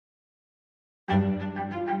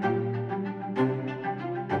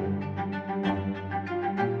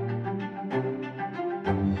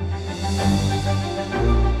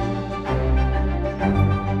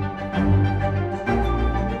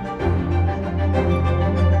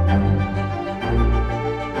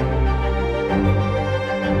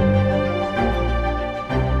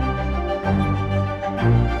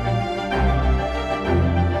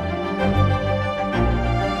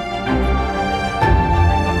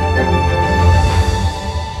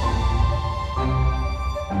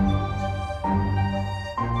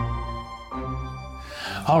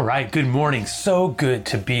right, good morning. So good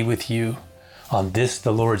to be with you on this,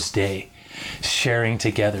 the Lord's Day, sharing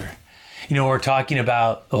together. You know, we're talking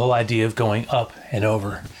about the whole idea of going up and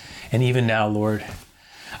over. And even now, Lord,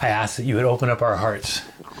 I ask that you would open up our hearts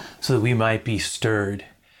so that we might be stirred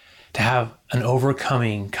to have an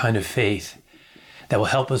overcoming kind of faith that will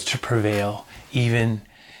help us to prevail even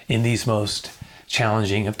in these most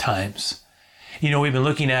challenging of times. You know, we've been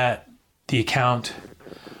looking at the account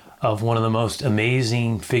of one of the most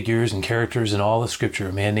amazing figures and characters in all of Scripture,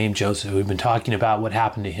 a man named Joseph. We've been talking about what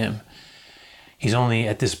happened to him. He's only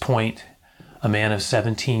at this point a man of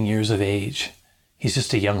 17 years of age. He's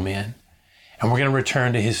just a young man. And we're going to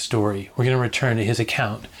return to his story. We're going to return to his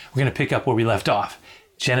account. We're going to pick up where we left off,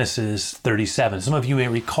 Genesis 37. Some of you may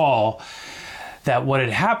recall that what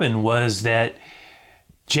had happened was that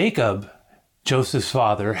Jacob, Joseph's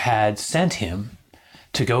father, had sent him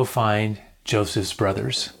to go find Joseph's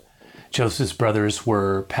brothers. Joseph's brothers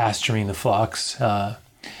were pasturing the flocks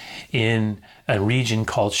in a region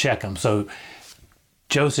called Shechem. So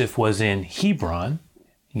Joseph was in Hebron.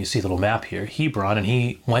 You see the little map here, Hebron, and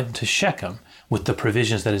he went to Shechem with the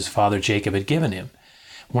provisions that his father Jacob had given him.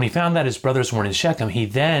 When he found that his brothers weren't in Shechem, he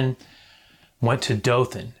then went to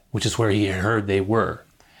Dothan, which is where he had heard they were.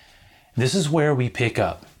 This is where we pick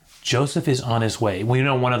up. Joseph is on his way. We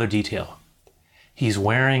know one other detail. He's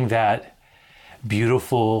wearing that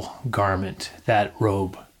beautiful garment, that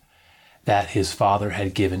robe that his father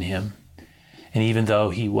had given him. And even though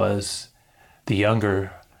he was the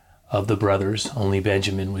younger of the brothers, only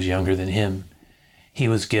Benjamin was younger than him, he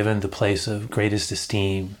was given the place of greatest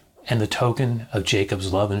esteem and the token of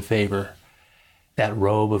Jacob's love and favor, that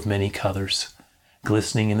robe of many colors,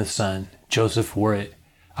 glistening in the sun. Joseph wore it,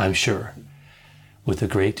 I'm sure, with a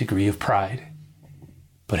great degree of pride.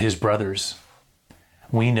 But his brothers,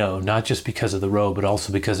 we know, not just because of the robe, but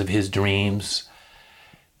also because of his dreams,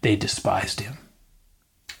 they despised him.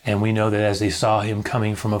 And we know that as they saw him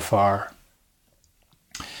coming from afar,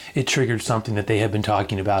 it triggered something that they had been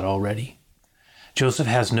talking about already. Joseph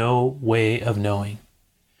has no way of knowing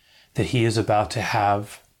that he is about to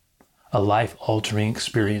have a life-altering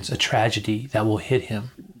experience, a tragedy that will hit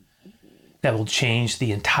him, that will change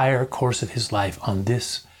the entire course of his life on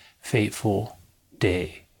this fateful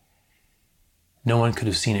day. No one could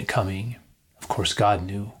have seen it coming. Of course, God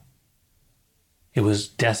knew. It was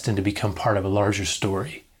destined to become part of a larger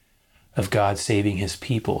story of God saving his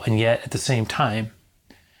people. And yet, at the same time,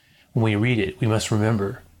 when we read it, we must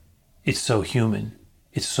remember it's so human.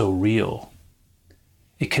 It's so real.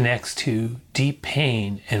 It connects to deep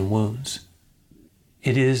pain and wounds.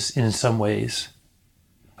 It is, in some ways,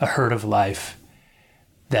 a hurt of life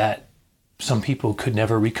that some people could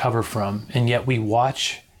never recover from. And yet we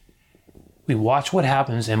watch what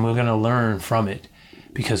happens, and we're going to learn from it,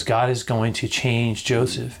 because God is going to change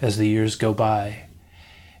Joseph as the years go by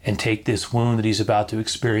and take this wound that he's about to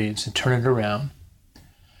experience and turn it around.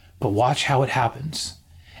 But watch how it happens.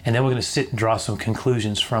 And then we're going to sit and draw some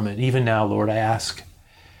conclusions from it. Even now, Lord, I ask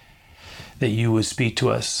that you would speak to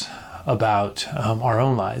us about our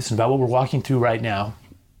own lives and about what we're walking through right now.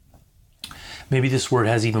 Maybe this word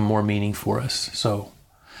has even more meaning for us. So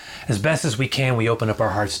as best as we can, we open up our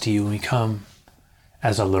hearts to you and we come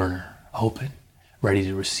as a learner, open, ready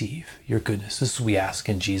to receive your goodness. This is what we ask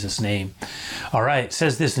in Jesus' name. All right, it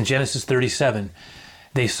says this in Genesis 37.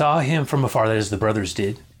 They saw him from afar, that is, the brothers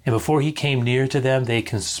did, and before he came near to them, they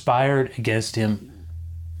conspired against him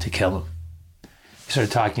to kill him. They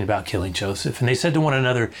started talking about killing Joseph, and they said to one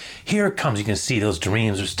another, here comes, you can see those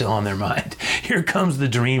dreams are still on their mind. Here comes the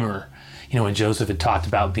dreamer. You know, when Joseph had talked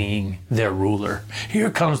about being their ruler. Here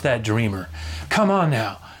comes that dreamer. Come on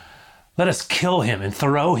now. Let us kill him and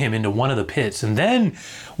throw him into one of the pits. And then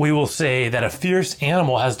we will say that a fierce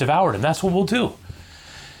animal has devoured him. That's what we'll do.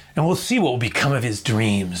 And we'll see what will become of his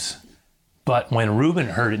dreams. But when Reuben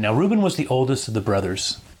heard it, now Reuben was the oldest of the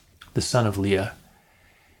brothers, the son of Leah.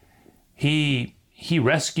 He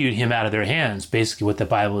rescued him out of their hands. Basically what the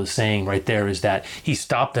Bible is saying right there is that he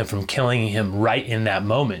stopped them from killing him right in that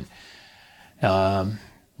moment.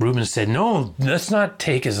 Reuben said, no, let's not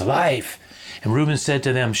take his life. And Reuben said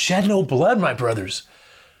to them, shed no blood, my brothers.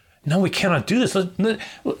 No, we cannot do this.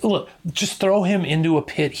 Look, just throw him into a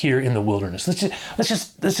pit here in the wilderness. Let's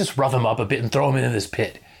just rough him up a bit and throw him into this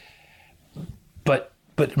pit. But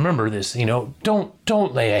remember this,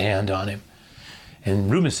 don't lay a hand on him.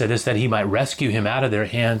 And Reuben said this, that he might rescue him out of their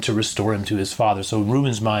hand to restore him to his father. So in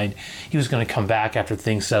Reuben's mind, he was going to come back after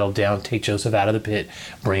things settled down, take Joseph out of the pit,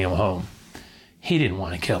 bring him home. He didn't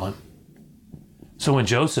want to kill him. So when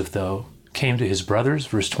Joseph, though, came to his brothers,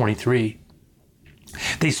 verse 23,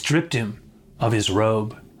 they stripped him of his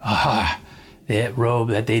robe. that robe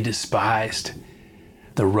that they despised,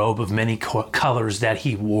 the robe of many colors that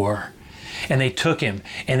he wore. And they took him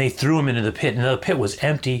and they threw him into the pit, and the pit was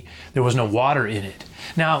empty. There was no water in it.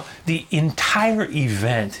 Now, the entire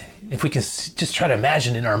event, if we can just try to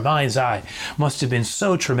imagine in our mind's eye, must have been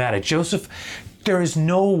so traumatic. Joseph, there is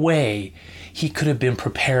no way he could have been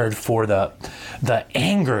prepared for the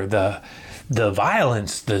anger, the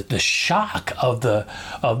violence, the shock of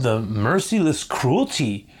the merciless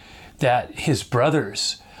cruelty that his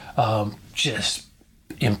brothers just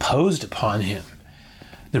imposed upon him.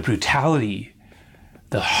 The brutality,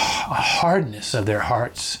 the hardness of their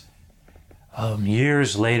hearts.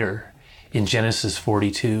 Years later, in Genesis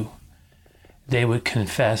 42, they would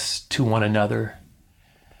confess to one another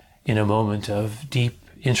in a moment of deep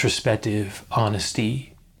introspective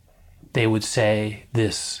honesty. They would say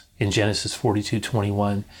this in Genesis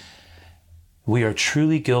 42:21, "We are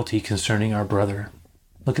truly guilty concerning our brother."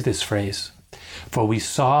 Look at this phrase. "For we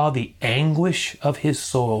saw the anguish of his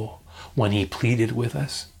soul when he pleaded with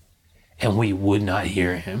us, and we would not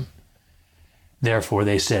hear him. Therefore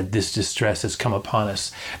they said, this distress has come upon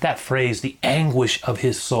us." That phrase, the anguish of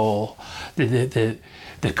his soul, the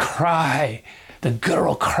cry, the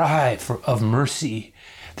guttural cry of mercy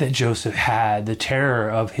that Joseph had, the terror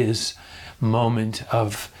of his moment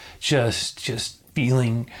of just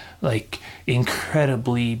feeling like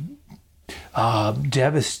incredibly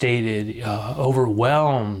devastated,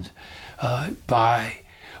 overwhelmed by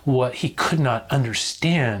what he could not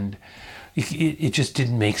understand. It just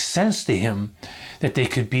didn't make sense to him that they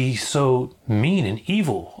could be so mean and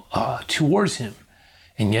evil towards him.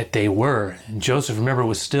 And yet they were. And Joseph, remember,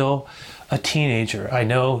 was still a teenager. I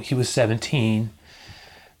know he was 17,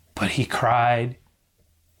 but he cried,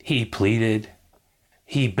 he pleaded,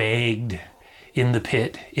 he begged in the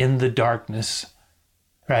pit, in the darkness,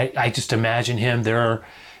 right? I just imagine him, they're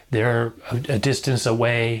a distance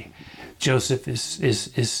away. Joseph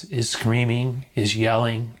is screaming, is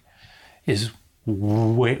yelling, is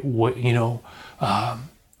wailing,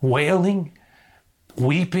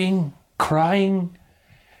 weeping, crying,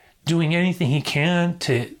 doing anything he can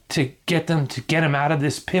to get him out of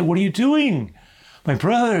this pit. What are you doing, my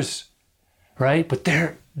brothers? Right? But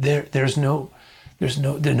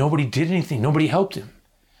nobody did anything. Nobody helped him.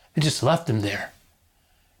 They just left him there.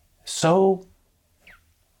 So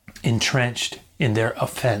entrenched in their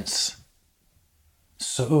offense,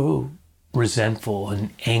 so resentful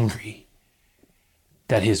and angry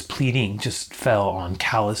that his pleading just fell on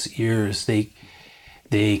callous ears. They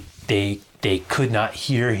could not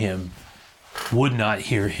hear him, would not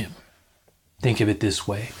hear him. Think of it this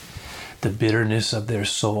way. The bitterness of their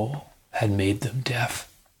soul had made them deaf.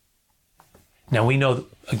 Now we know,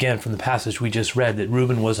 again, from the passage we just read, that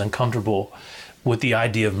Reuben was uncomfortable with the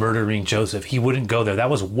idea of murdering Joseph. He wouldn't go there. That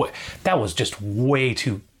was just way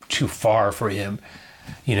too far for him.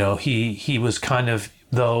 You know, he was kind of,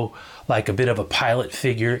 though, like a bit of a pilot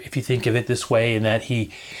figure, if you think of it this way, in that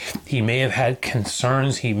he may have had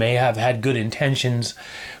concerns, he may have had good intentions,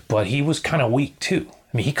 but he was kind of weak too.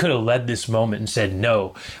 I mean, he could have led this moment and said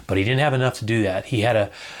no, but he didn't have enough to do that. He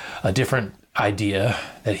had a different idea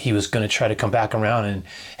that he was going to try to come back around and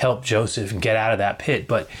help Joseph and get out of that pit.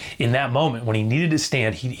 But in that moment, when he needed to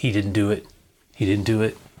stand, he didn't do it. He didn't do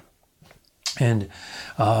it. And,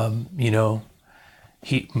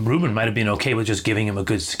 Reuben might have been okay with just giving him a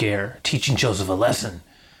good scare, teaching Joseph a lesson,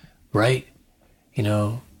 right? You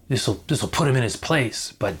know, this will put him in his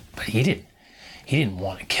place. But he didn't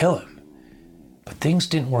want to kill him. But things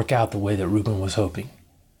didn't work out the way that Reuben was hoping.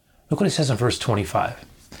 Look what it says in verse 25.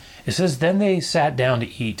 It says, "Then they sat down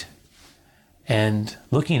to eat, and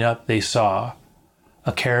looking up, they saw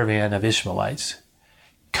a caravan of Ishmaelites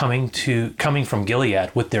coming from Gilead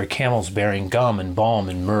with their camels bearing gum and balm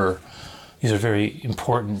and myrrh." These are very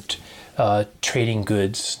important trading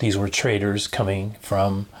goods. These were traders coming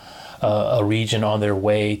from a region on their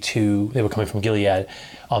way to, they were coming from Gilead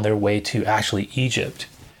on their way to actually Egypt.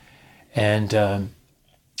 And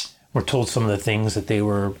we're told some of the things that they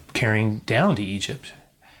were carrying down to Egypt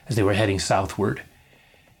as they were heading southward.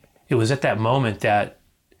 It was at that moment that,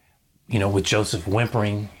 with Joseph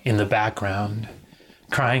whimpering in the background,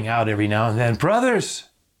 crying out every now and then, brothers,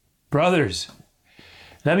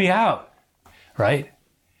 let me out. Right?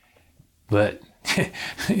 But,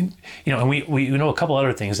 and we know a couple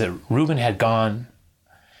other things, that Reuben had gone,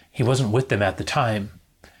 he wasn't with them at the time.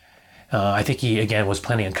 I think he, again, was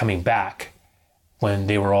planning on coming back when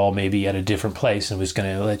they were all maybe at a different place and was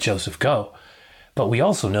going to let Joseph go. But we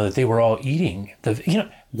also know that they were all eating.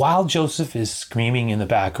 While Joseph is screaming in the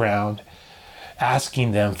background,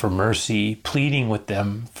 asking them for mercy, pleading with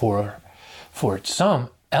them for some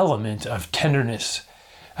element of tenderness.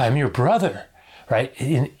 I'm your brother, right?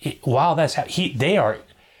 While that's they are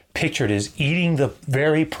pictured as eating the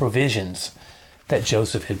very provisions that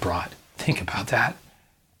Joseph had brought. Think about that.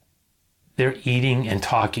 They're eating and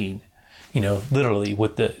talking, literally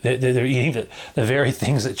with they're eating the very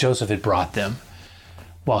things that Joseph had brought them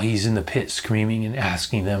while he's in the pit screaming and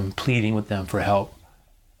asking them, pleading with them for help.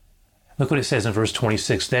 Look what it says in verse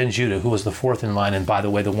 26. Then Judah, who was the fourth in line, and by the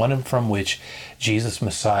way, the one from which Jesus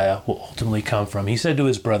Messiah will ultimately come from, he said to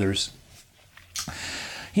his brothers,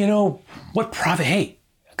 what profit? Hey,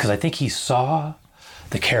 because I think he saw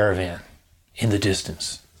the caravan in the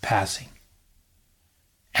distance passing.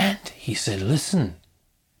 And he said, listen,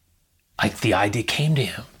 the idea came to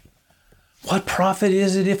him. What profit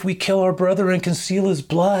is it if we kill our brother and conceal his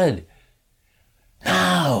blood?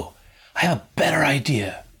 No, I have a better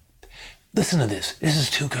idea. Listen to this. This is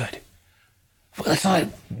too good. Let's not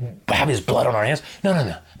have his blood on our hands.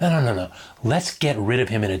 No. Let's get rid of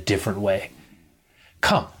him in a different way.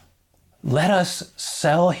 Come, let us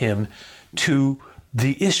sell him to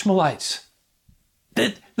the Ishmaelites.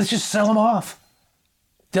 Let's just sell him off.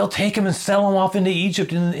 They'll take him and sell him off into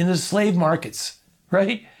Egypt in the slave markets,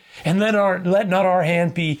 right? And let not our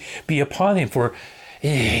hand be upon him, for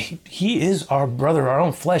he is our brother, our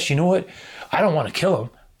own flesh. You know what? I don't want to kill him.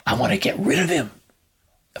 I want to get rid of him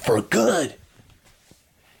for good.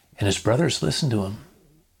 And his brothers listened to him.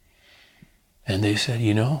 And they said,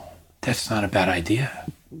 that's not a bad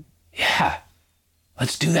idea. Yeah,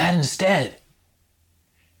 let's do that instead.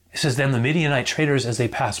 It says, then the Midianite traders, as they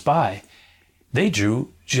passed by, they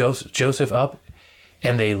drew Joseph up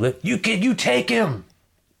and they you take him.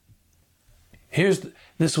 This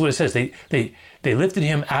is what it says. They lifted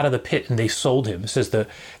him out of the pit and they sold him. It says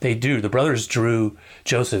the brothers drew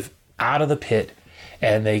Joseph out of the pit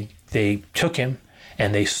and they took him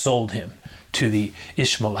and they sold him to the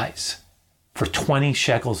Ishmaelites for 20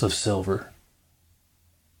 shekels of silver.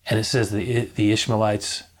 And it says the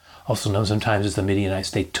Ishmaelites, also known sometimes as the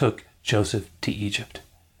Midianites, they took Joseph to Egypt.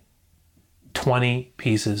 20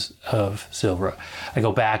 pieces of silver. I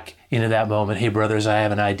go back into that moment. Hey, brothers, I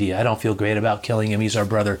have an idea. I don't feel great about killing him. He's our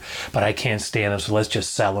brother, but I can't stand him. So let's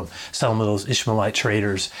just sell him to those Ishmaelite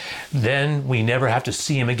traders. Then we never have to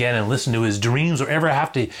see him again and listen to his dreams or ever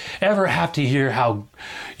have to hear how,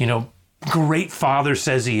 great Father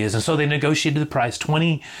says he is. And so they negotiated the price,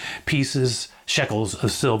 20 shekels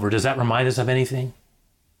of silver. Does that remind us of anything?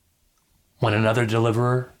 When another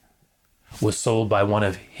deliverer was sold by one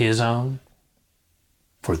of his own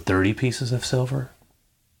for 30 pieces of silver?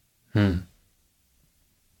 And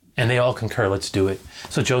they all concur, let's do it.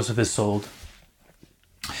 So Joseph is sold.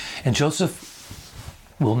 And Joseph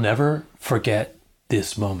will never forget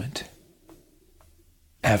this moment.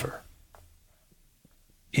 Ever.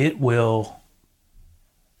 It will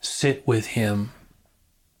sit with him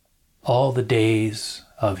all the days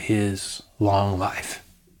of his long life.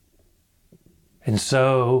 And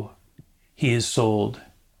so he is sold.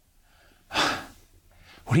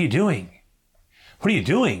 What are you doing? What are you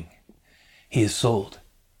doing? He is sold.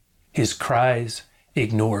 His cries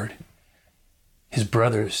ignored. His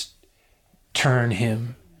brothers turn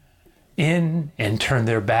him in and turn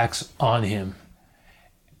their backs on him.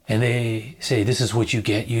 And they say, this is what you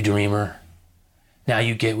get, you dreamer. Now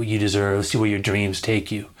you get what you deserve. See where your dreams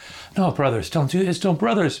take you. No, brothers, don't do this. Don't,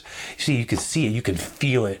 brothers. See, you can see it. You can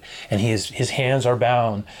feel it. And his hands are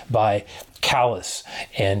bound by callous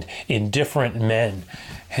and indifferent men.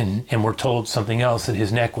 And we're told something else, that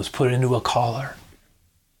his neck was put into a collar.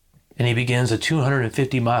 And he begins a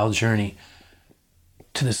 250-mile journey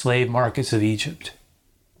to the slave markets of Egypt.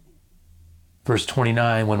 Verse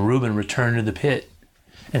 29, when Reuben returned to the pit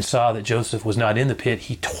and saw that Joseph was not in the pit,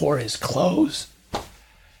 he tore his clothes.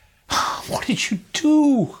 What did you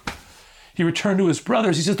do? He returned to his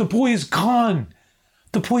brothers. He says, the boy is gone.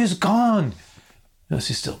 The boy is gone. Notice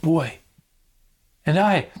he's still boy.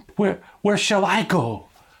 And where shall I go?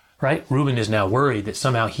 Right? Reuben is now worried that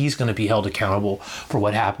somehow he's going to be held accountable for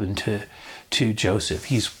what happened to Joseph.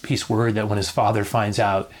 He's worried that when his father finds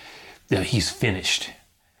out that he's finished,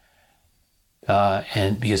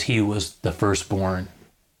 and because he was the firstborn,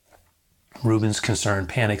 Reuben's concern,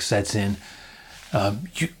 panic sets in.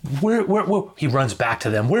 Where he runs back to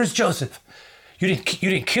them. Where's Joseph? You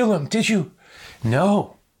didn't kill him, did you?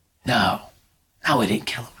 No, we didn't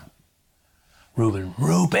kill him.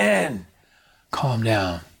 Reuben, calm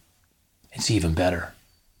down. It's even better.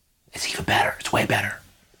 It's way better.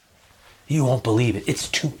 You won't believe it. It's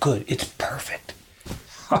too good. It's perfect.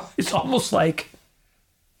 It's almost like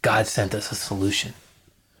God sent us a solution.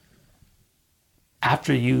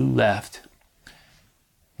 After you left,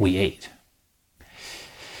 we ate.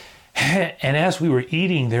 And as we were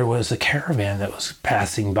eating, there was a caravan that was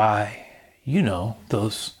passing by. You know,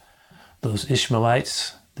 those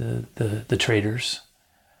Ishmaelites, the traders.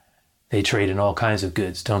 They trade in all kinds of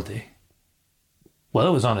goods, don't they? Well,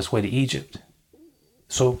 it was on its way to Egypt.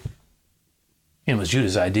 So it was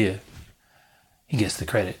Judah's idea. He gets the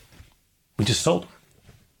credit. We just sold him.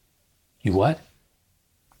 You what?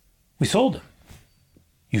 We sold him.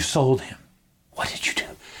 You sold him. What did you do?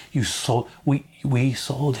 You sold, we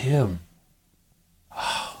sold him.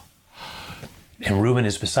 Oh. And Reuben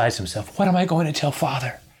is beside himself. What am I going to tell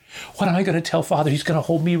Father? What am I going to tell Father? He's going to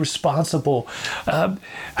hold me responsible.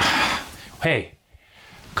 Hey,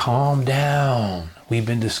 calm down. We've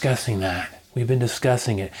been discussing that. We've been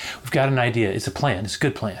discussing it. We've got an idea. It's a plan. It's a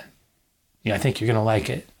good plan. Yeah, I think you're going to like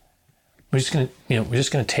it. We're just going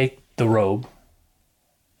to take the robe,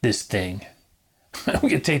 this thing. We're going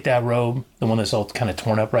to take that robe, the one that's all kind of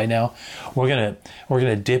torn up right now. We're going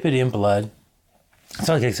to dip it in blood. It's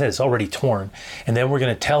like I said, it's already torn. And then we're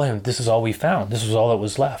going to tell him this is all we found. This was all that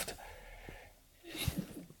was left.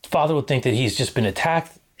 Father would think that he's just been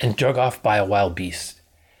attacked and drug off by a wild beast.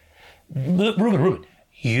 Reuben,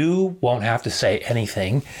 you won't have to say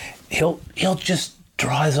anything. He'll just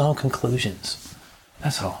draw his own conclusions.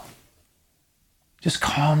 That's all. Just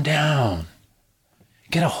calm down.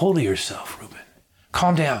 Get a hold of yourself, Reuben.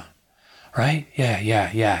 Calm down. Right? Yeah.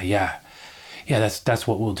 Yeah, that's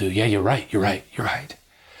what we'll do. Yeah, you're right.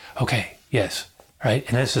 Okay, yes. Right?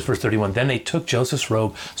 And this is verse 31. Then they took Joseph's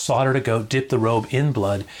robe, slaughtered a goat, dipped the robe in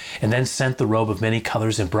blood, and then sent the robe of many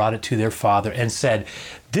colors and brought it to their father and said,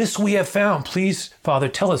 this we have found. Please, Father,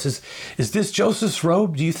 tell us, is this Joseph's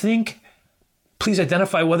robe, do you think? Please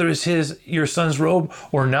identify whether it's your son's robe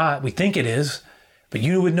or not. We think it is, but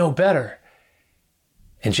you would know better.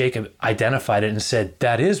 And Jacob identified it and said,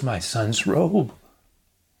 that is my son's robe.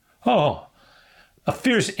 Oh, a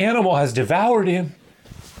fierce animal has devoured him.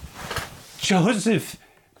 Joseph,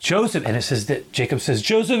 and it says that Jacob says,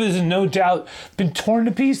 Joseph is no doubt been torn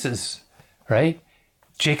to pieces, right?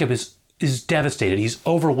 Jacob is devastated. He's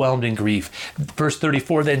overwhelmed in grief. Verse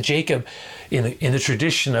 34, then Jacob, in the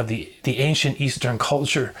tradition of the ancient Eastern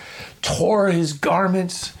culture, tore his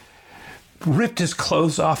garments, ripped his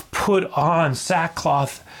clothes off, put on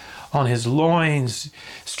sackcloth on his loins,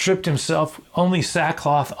 stripped himself, only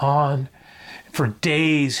sackcloth on. For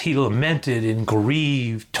days he lamented and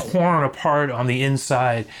grieved, torn apart on the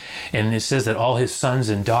inside. And it says that all his sons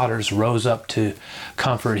and daughters rose up to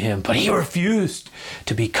comfort him. But he refused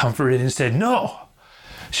to be comforted and said, no,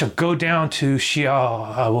 I shall go down to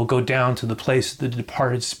Sheol. I will go down to the place of the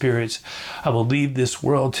departed spirits. I will leave this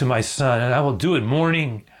world to my son, and I will do it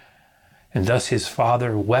mourning. And thus his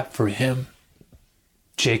father wept for him.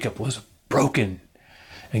 Jacob was broken.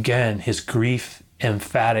 Again, his grief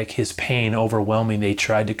emphatic, his pain overwhelming. They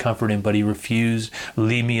tried to comfort him, but he refused.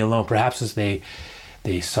 Leave me alone. Perhaps as they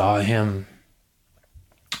saw him,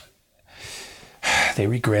 they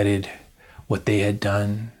regretted what they had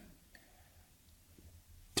done,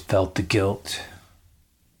 felt the guilt,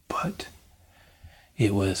 but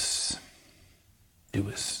it was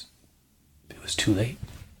too late.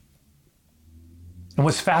 And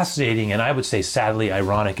what's fascinating, and I would say sadly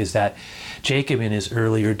ironic, is that Jacob in his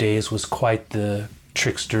earlier days was quite the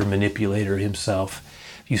trickster manipulator himself.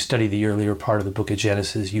 If you study the earlier part of the book of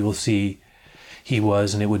Genesis, you will see he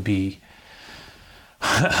was, and it would be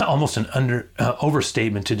almost an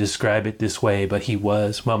overstatement to describe it this way, but he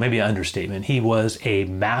was, well, maybe an understatement. He was a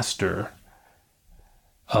master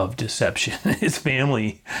of deception. His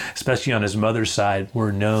family, especially on his mother's side,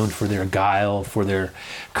 were known for their guile, for their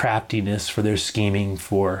craftiness, for their scheming,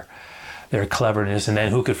 for their cleverness. And then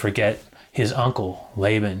who could forget his uncle,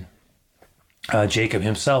 Laban? Jacob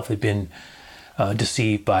himself had been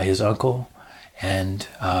deceived by his uncle, and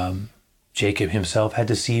Jacob himself had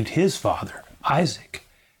deceived his father, Isaac,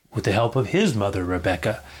 with the help of his mother,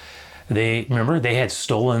 Rebekah. They had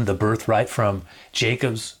stolen the birthright from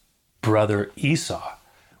Jacob's brother Esau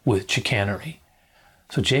with chicanery.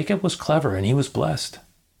 So Jacob was clever and he was blessed.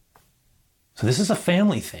 So this is a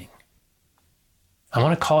family thing. I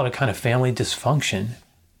want to call it a kind of family dysfunction.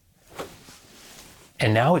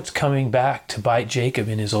 And now it's coming back to bite Jacob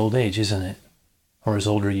in his old age, isn't it? Or his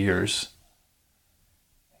older years.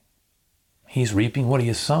 He's reaping what he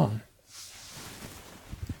has sown.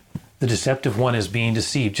 The deceptive one is being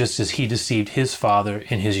deceived just as he deceived his father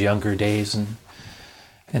in his younger days.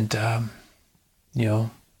 And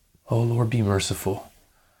oh Lord, be merciful.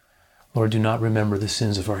 Lord, do not remember the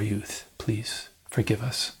sins of our youth. Please forgive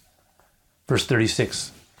us. Verse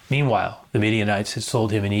 36, meanwhile, the Midianites had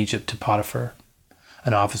sold him in Egypt to Potiphar,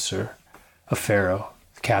 an officer of Pharaoh,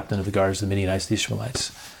 the captain of the guards of the Midianites, the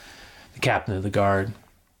Ishmaelites. the captain of the guard.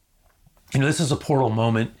 This is a portal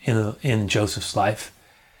moment in Joseph's life.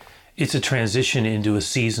 It's a transition into a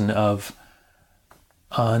season of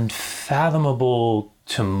unfathomable,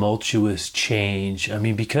 tumultuous change.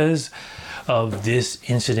 Because of this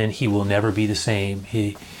incident, he will never be the same.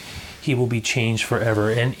 He will be changed forever.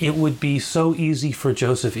 And it would be so easy for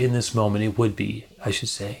Joseph in this moment, it would be, I should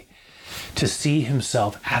say, to see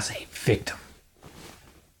himself as a victim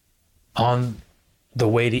on the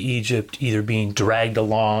way to Egypt, either being dragged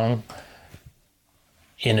along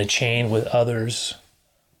in a chain with others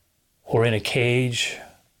or in a cage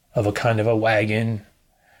of a kind of a wagon.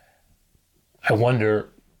 I wonder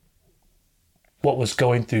what was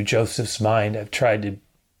going through Joseph's mind. I've tried to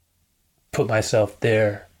put myself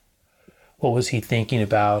there. What was he thinking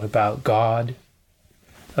about God,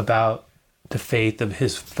 about the faith of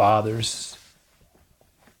his fathers,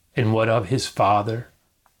 and what of his father?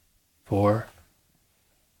 For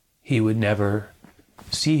he would never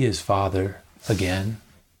see his father again.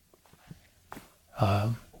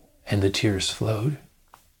 And the tears flowed.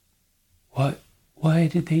 Why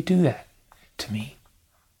did they do that to me?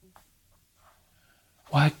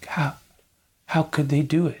 How could they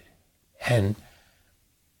do it? And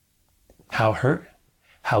how hurt,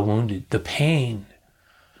 how wounded, the pain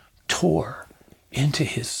tore into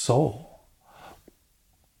his soul.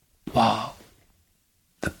 Wow.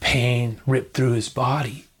 The pain ripped through his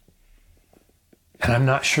body. And I'm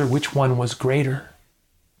not sure which one was greater.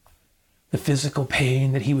 The physical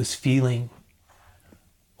pain that he was feeling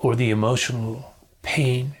or the emotional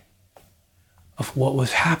pain of what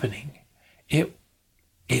was happening. It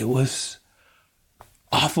was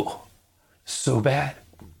awful, so bad.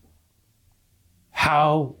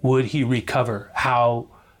 How would he recover? How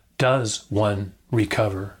does one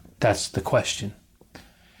recover? That's the question.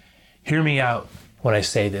 Hear me out when I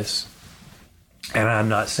say this. And I'm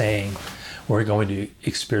not saying we're going to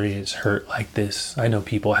experience hurt like this. I know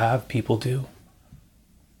people have, people do.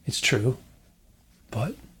 It's true.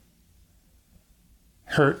 But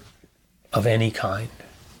hurt of any kind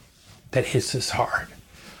that hits us hard.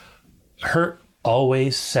 Hurt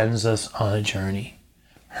always sends us on a journey.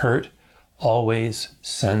 Hurt always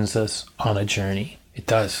sends us on a journey. It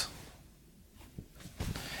does.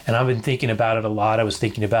 And I've been thinking about it a lot. I was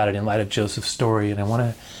thinking about it in light of Joseph's story, and I want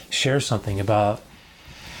to share something about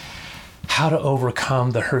how to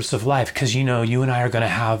overcome the hurts of life. Because, you and I are going to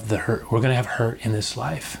have the hurt. We're going to have hurt in this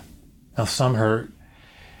life. Now, some hurt,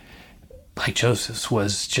 like Joseph's,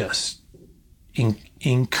 was just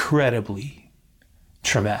incredibly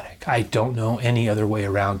traumatic. I don't know any other way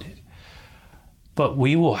around it. But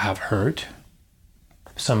we will have hurt.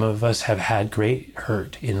 Some of us have had great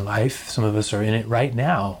hurt in life. Some of us are in it right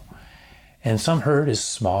now. And some hurt is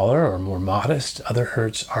smaller or more modest. Other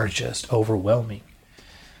hurts are just overwhelming.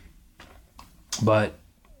 But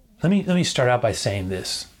let me start out by saying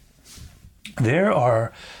this. There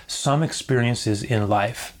are some experiences in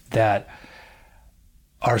life that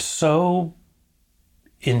are so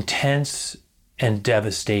intense and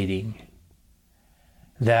devastating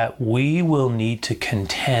that we will need to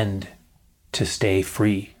contend to stay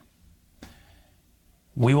free.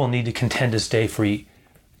 We will need to contend to stay free.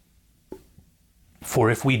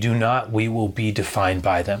 For if we do not, we will be defined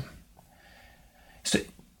by them. So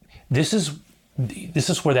this is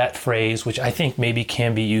where that phrase, which I think maybe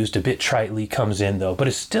can be used a bit tritely, comes in though, but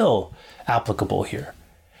it's still applicable here.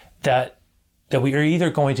 That we are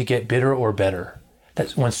either going to get bitter or better.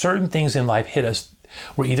 That when certain things in life hit us,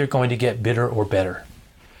 we're either going to get bitter or better.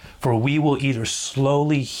 For we will either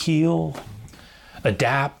slowly heal,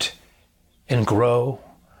 adapt, and grow,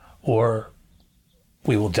 or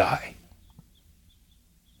we will die.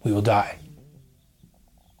 We will die.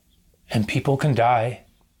 And people can die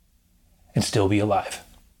and still be alive.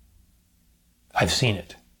 I've seen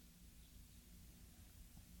it.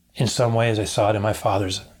 In some ways, I saw it in my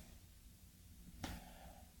father's.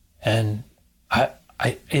 And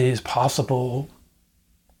it is possible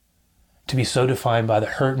to be so defined by the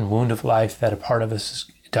hurt and wound of life that a part of us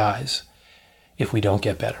dies if we don't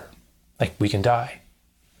get better. Like, we can die.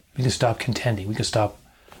 We can stop contending. We can stop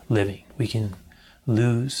living. We can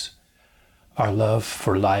lose our love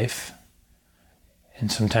for life.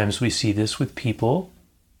 And sometimes we see this with people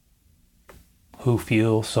who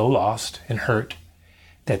feel so lost and hurt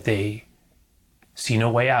that they see no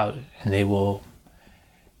way out, and they will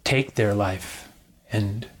take their life.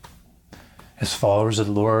 And as followers of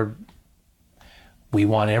the Lord, we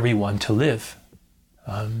want everyone to live.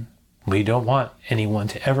 We don't want anyone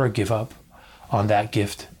to ever give up on that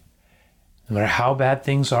gift. No matter how bad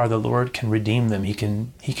things are, the Lord can redeem them. He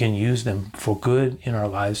can use them for good in our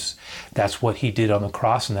lives. That's what he did on the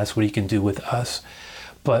cross, and that's what he can do with us.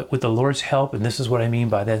 But with the Lord's help, and this is what I mean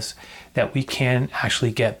by this, that we can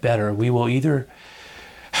actually get better. We will either,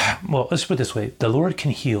 well, let's put it this way. The Lord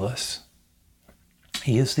can heal us.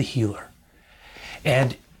 He is the healer.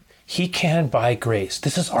 And he can by grace.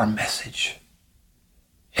 This is our message.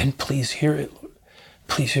 And please hear it.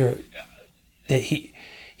 Please hear it. That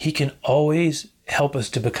he can always help us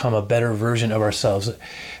to become a better version of ourselves.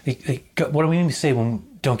 What do we mean to say when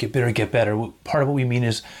don't get bitter, get better? Part of what we mean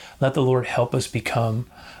is let the Lord help us become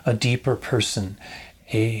a deeper person,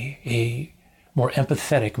 a more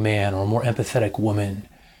empathetic man or a more empathetic woman.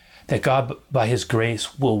 That God, by his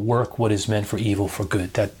grace, will work what is meant for evil for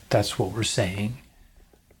good. That's what we're saying.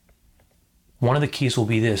 One of the keys will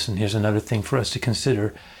be this, and here's another thing for us to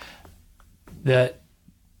consider, that,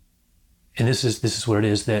 and this is what it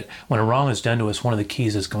is, that when a wrong is done to us, one of the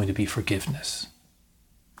keys is going to be forgiveness.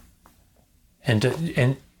 And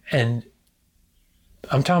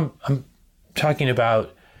I'm talking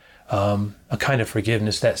about a kind of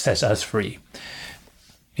forgiveness that sets us free.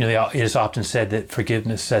 You know, it is often said that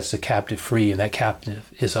forgiveness sets the captive free, and that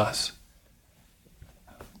captive is us.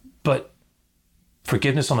 But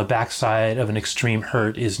forgiveness on the backside of an extreme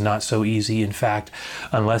hurt is not so easy. In fact,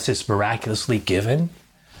 unless it's miraculously given,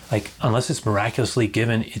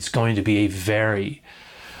 it's going to be a very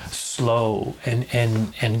slow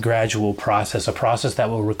and gradual process, a process that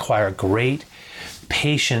will require great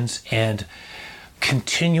patience and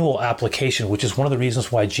continual application, which is one of the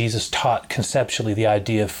reasons why Jesus taught conceptually the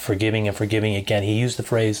idea of forgiving and forgiving again. He used the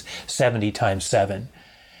phrase 70 times 7.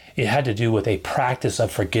 It had to do with a practice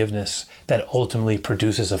of forgiveness that ultimately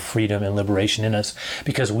produces a freedom and liberation in us,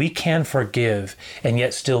 because we can forgive and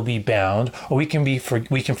yet still be bound, or we can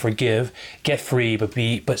forgive, get free,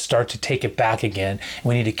 but start to take it back again. And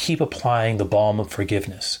we need to keep applying the balm of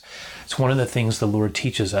forgiveness. It's one of the things the Lord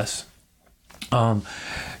teaches us.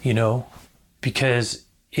 Because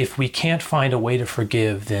if we can't find a way to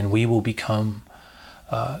forgive, then we will become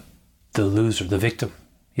the loser, the victim.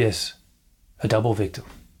 Yes, a double victim.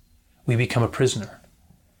 We become a prisoner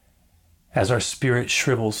as our spirit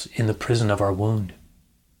shrivels in the prison of our wound.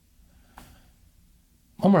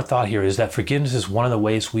 One more thought here is that forgiveness is one of the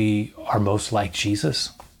ways we are most like Jesus.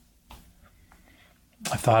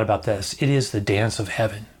 I've thought about this. It is the dance of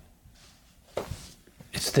heaven.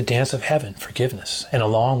 It's the dance of heaven, forgiveness. And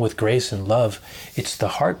along with grace and love, it's the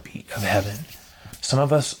heartbeat of heaven. Some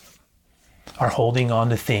of us are holding on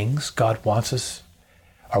to things God wants us,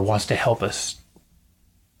 or wants to help us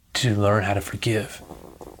to learn how to forgive.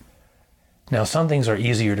 Now, some things are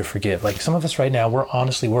easier to forgive. Like some of us right now,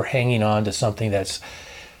 we're hanging on to something that's,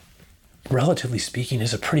 relatively speaking,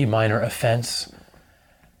 is a pretty minor offense.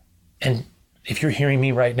 And if you're hearing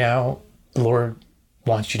me right now, the Lord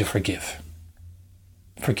wants you to forgive.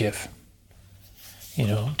 Forgive.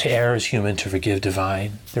 To err is human, to forgive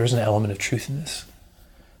divine. There is an element of truth in this.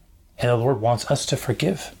 And the Lord wants us to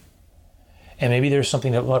forgive. And maybe there's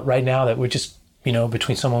something that right now that we're just,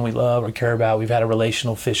 between someone we love or care about, we've had a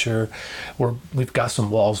relational fissure, we've got some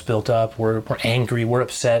walls built up, we're angry, we're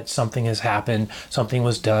upset, something has happened, something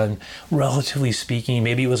was done. Relatively speaking,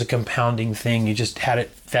 maybe it was a compounding thing, you just had it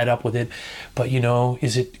fed up with it. But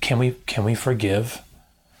can we forgive?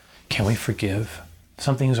 Can we forgive?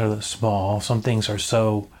 Some things are small, some things are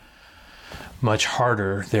so much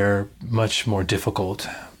harder, they're much more difficult,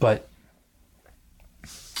 but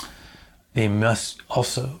they must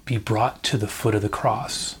also be brought to the foot of the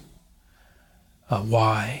cross.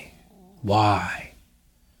 Why?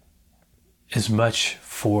 As much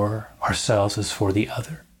for ourselves as for the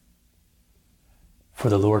other. For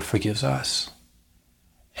the Lord forgives us.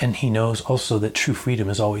 And he knows also that true freedom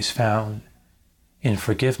is always found in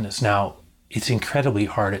forgiveness. Now, it's incredibly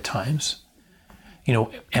hard at times.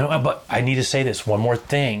 But I need to say this one more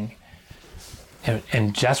thing.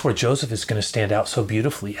 And that's where Joseph is going to stand out so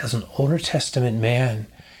beautifully. As an Old Testament man,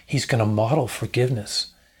 he's going to model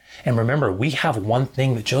forgiveness. And remember, we have one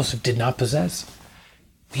thing that Joseph did not possess.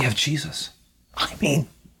 We have Jesus. We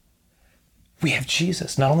have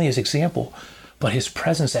Jesus, not only his example, but his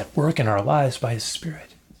presence at work in our lives by his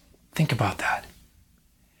Spirit. Think about that.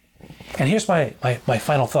 And here's my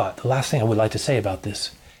final thought. The last thing I would like to say about this,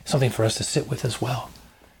 something for us to sit with as well.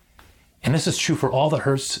 And this is true for all the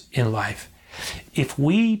hurts in life. If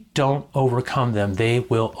we don't overcome them, they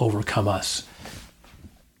will overcome us.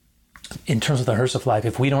 In terms of the hurts of life,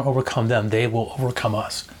 if we don't overcome them, they will overcome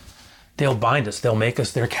us. They'll bind us. They'll make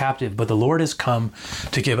us their captive. But the Lord has come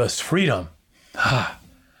to give us freedom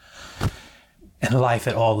and life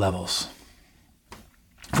at all levels.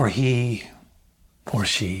 For he or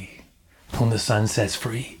she, whom the Son sets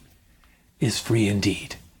free, is free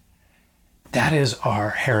indeed. That is our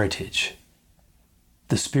heritage.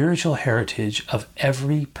 The spiritual heritage of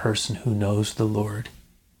every person who knows the Lord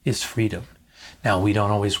is freedom. Now, we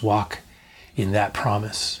don't always walk in that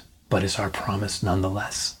promise, but it's our promise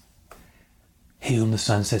nonetheless. He whom the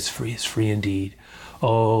Son sets free is free indeed.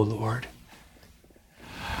 Oh, Lord,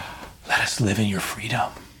 let us live in your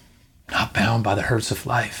freedom, not bound by the hurts of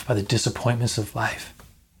life, by the disappointments of life.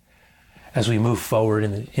 As we move forward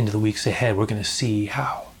into the weeks ahead, we're going to see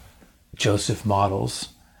how Joseph models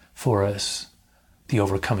for us the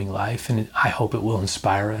overcoming life, and I hope it will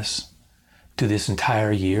inspire us through this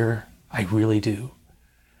entire year. I really do.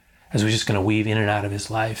 As we're just going to weave in and out of his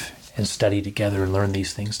life and study together and learn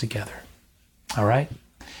these things together. All right?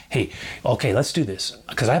 Hey, okay, let's do this,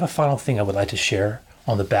 because I have a final thing I would like to share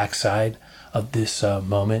on the backside of this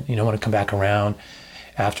moment. I want to come back around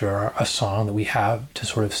after a song that we have to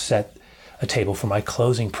sort of set a table for my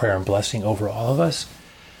closing prayer and blessing over all of us.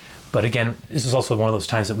 But again, this is also one of those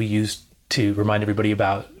times that we use to remind everybody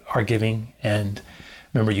about our giving. And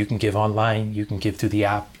remember, you can give online, you can give through the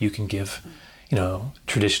app, you can give,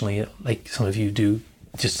 traditionally, like some of you do,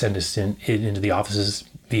 just send us into the offices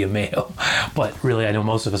via mail. But really, I know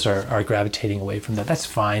most of us are gravitating away from that. That's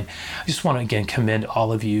fine. I just want to, again, commend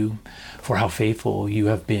all of you for how faithful you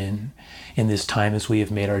have been in this time as we have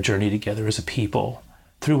made our journey together as a people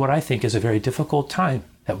through what I think is a very difficult time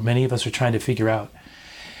that many of us are trying to figure out.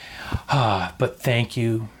 But thank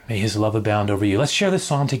you. May his love abound over you. Let's share this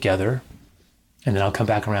song together, and then I'll come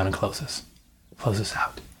back around and close us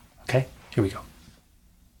out. Okay? Here we go.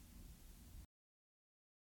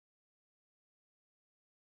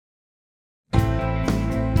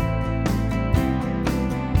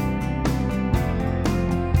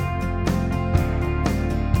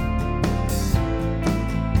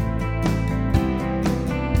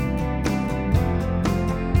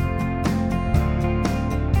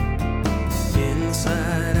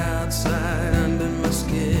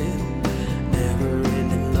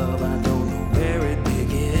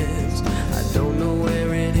 I don't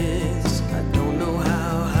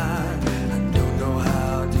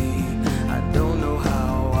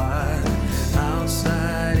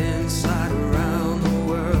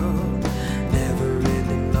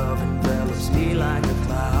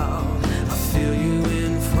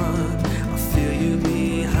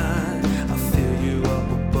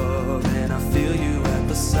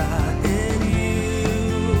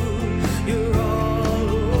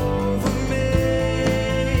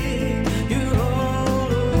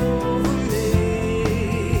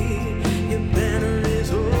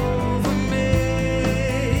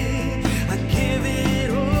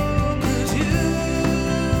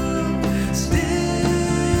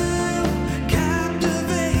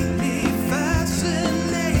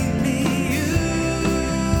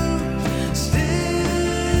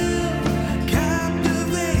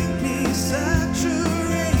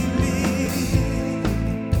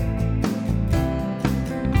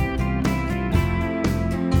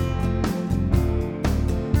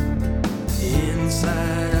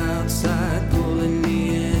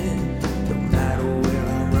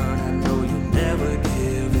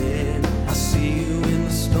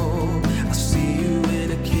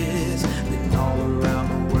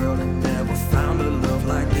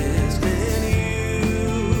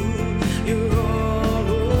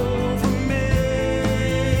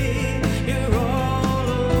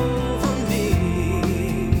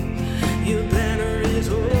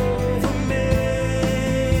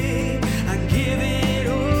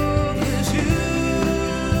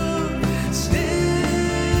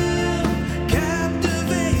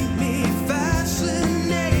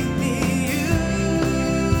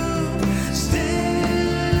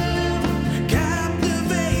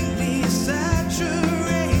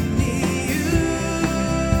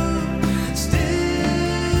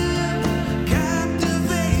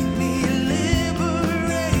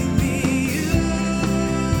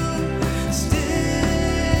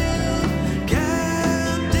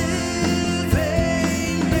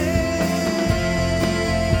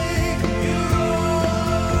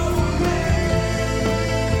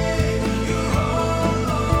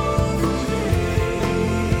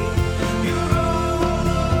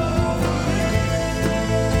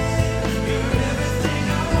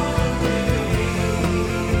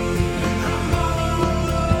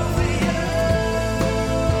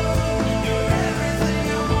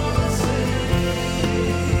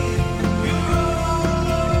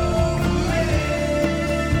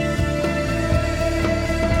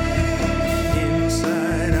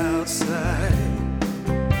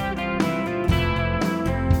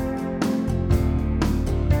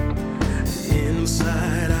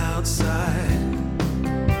inside, outside.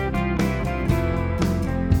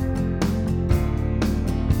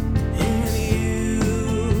 In you,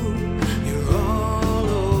 you're all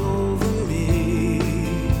over me.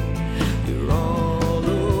 You're all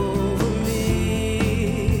over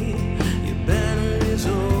me. Your banner is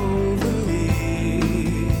over me.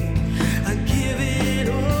 I give it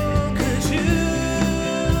all 'cause you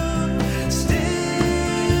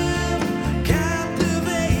still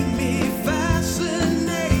captivate me,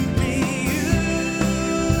 fascinate me. You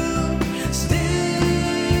still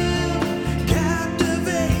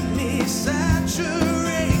captivate me,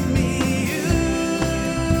 saturate me. You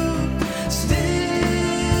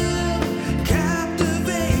still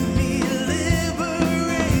captivate me,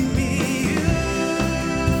 liberate me. You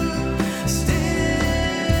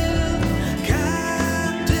still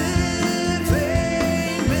captivate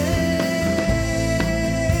me.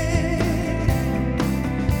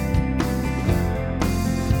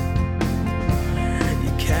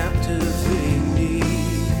 You captivate me.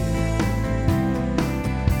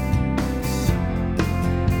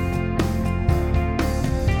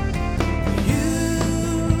 You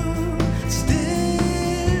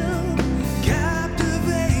still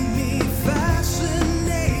captivate me,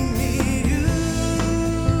 fascinate me. You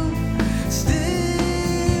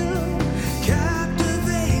still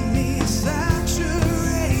captivate me,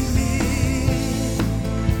 saturate me.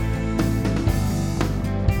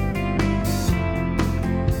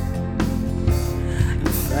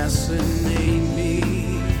 You fascinate me.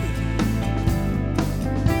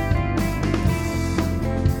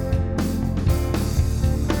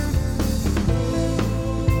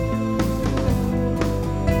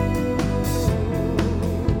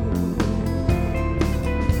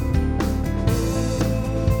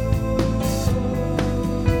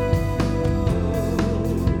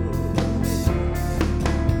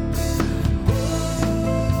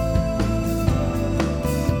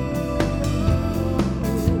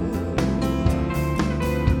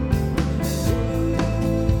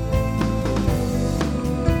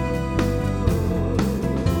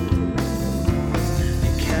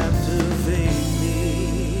 You captivate me.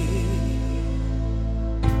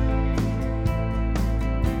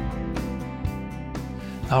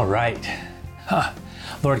 All right.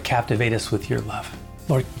 Lord, captivate us with your love.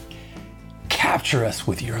 Lord, capture us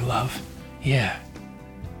with your love. Yeah.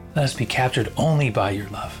 Let us be captured only by your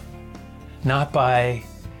love, not by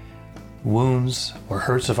wounds or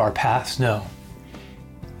hurts of our past. No.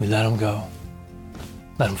 We let them go.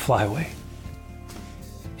 Let them fly away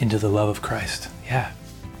into the love of Christ. Yeah.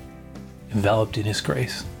 Enveloped in his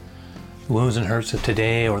grace. The wounds and hurts of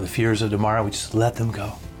today or the fears of tomorrow, we just let them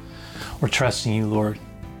go. We're trusting you, Lord.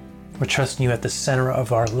 We're trusting you at the center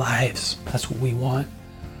of our lives. That's what we want.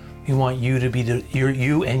 We want you to be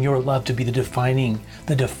you and your love to be the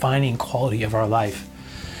defining quality of our life.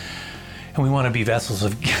 And we want to be vessels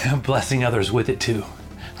of blessing others with it too,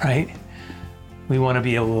 right? We want to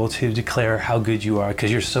be able to declare how good you are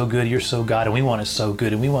because you're so good, you're so God, and we want to so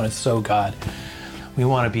good and we want to so God. We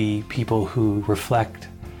want to be people who reflect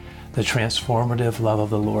the transformative love of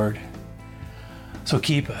the Lord. So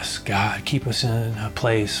keep us, God, keep us in a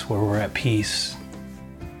place where we're at peace.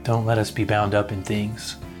 Don't let us be bound up in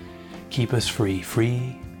things. Keep us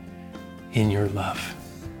free in your love.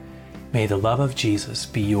 May the love of Jesus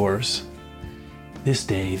be yours this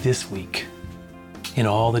day, this week, in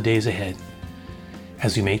all the days ahead.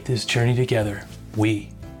 As we make this journey together,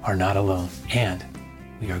 we are not alone and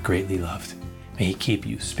we are greatly loved. May he keep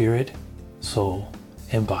you spirit, soul,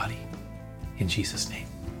 and body. In Jesus' name.